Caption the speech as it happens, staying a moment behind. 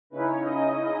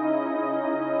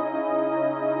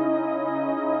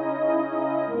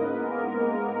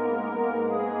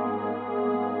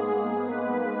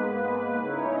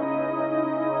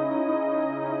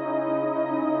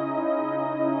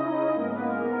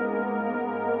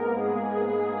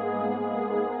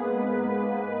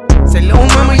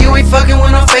fucking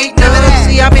with no fake thugs.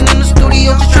 See, I've been in the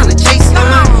studio just tryna chase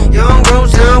time. Young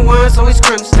Roach, young ones, always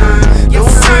crunch time. No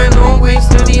time, no waste,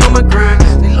 steady on my grind.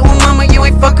 Say, little mama, you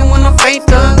ain't fucking with no fake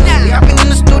thugs. Yeah, I've been in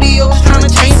the studio just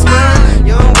tryna chase mine.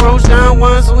 Young Roach, young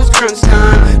ones, always crunch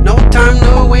time. No time,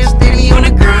 no waste, steady on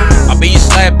the grind. I being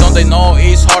slapped, don't they know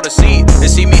it's hard to see?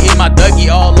 They see me hit my Dougie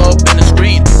all up in the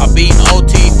screen. I beat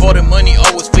OT for the money,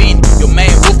 always feeding. Your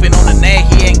man woofing on the net,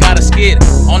 he ain't got a skid.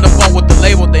 On the phone with the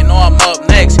label, they know I'm up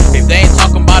next. If they ain't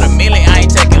talking about a million, I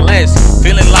ain't taking less.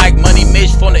 Feeling like Money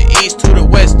Mitch from the east to the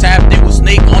west. Tapped in with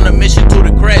Sneak on a mission to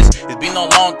the crest. It's been a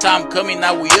long time coming,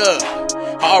 now we up.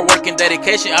 Hard work and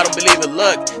dedication, I don't believe in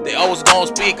luck. They always gon'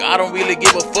 speak, I don't really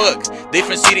give a fuck.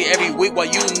 Different city every week while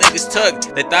you niggas tug.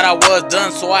 They thought I was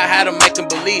done, so I had to make them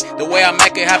believe. The way I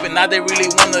make it happen, now they really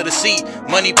wanted to see.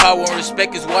 Money, power, and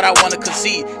respect is what I wanna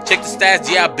concede. Check the stats,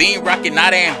 yeah, I been rocking,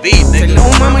 now they ain't beat, nigga. Say, no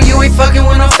mama, you ain't fucking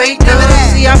with no fake thugs.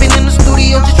 See, I've been in the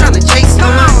studio just tryna chase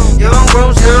mine. Young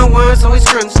Roach, young ones, always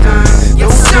crunch time. No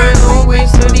time, no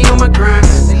waste, steady on my grind.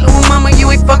 Say, little mama, you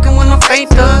ain't fucking with no fake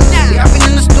thugs. See, I've been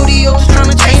in the studio just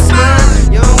tryna chase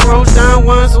mine. Young Roach, young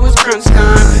ones, always crunch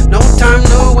time. No time,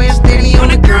 no waste, steady on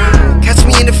the grind. Catch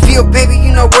me in the field, baby,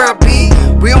 you know where I be.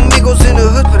 Real Migos in the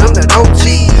hood, but I'm that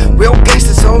OG. Real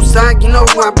gangsters on side, you know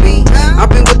who I be. I've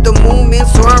been with the movement,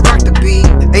 so I rock the beat.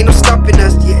 Ain't no stopping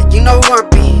us, yeah, you know who I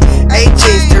be.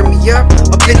 AJ's turn me up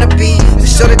in the beat. To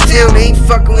shut it down, they ain't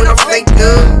fucking with no fake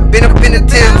thug. Been up in the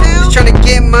town, just tryna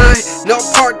get mine. No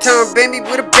part-time, baby,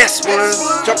 we're the best ones.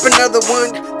 Drop another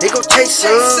one, they gon' chase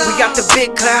some. We got the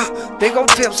big cloud, they gon'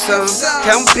 feel some.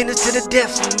 Count business to the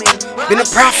death for me. Been a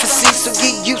prophecy, so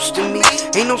get used to me.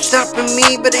 Ain't no stopping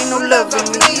me, but ain't no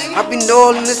loving me. I been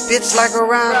all in this bitch like a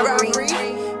rivalry.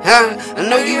 I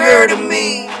know you heard of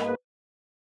me.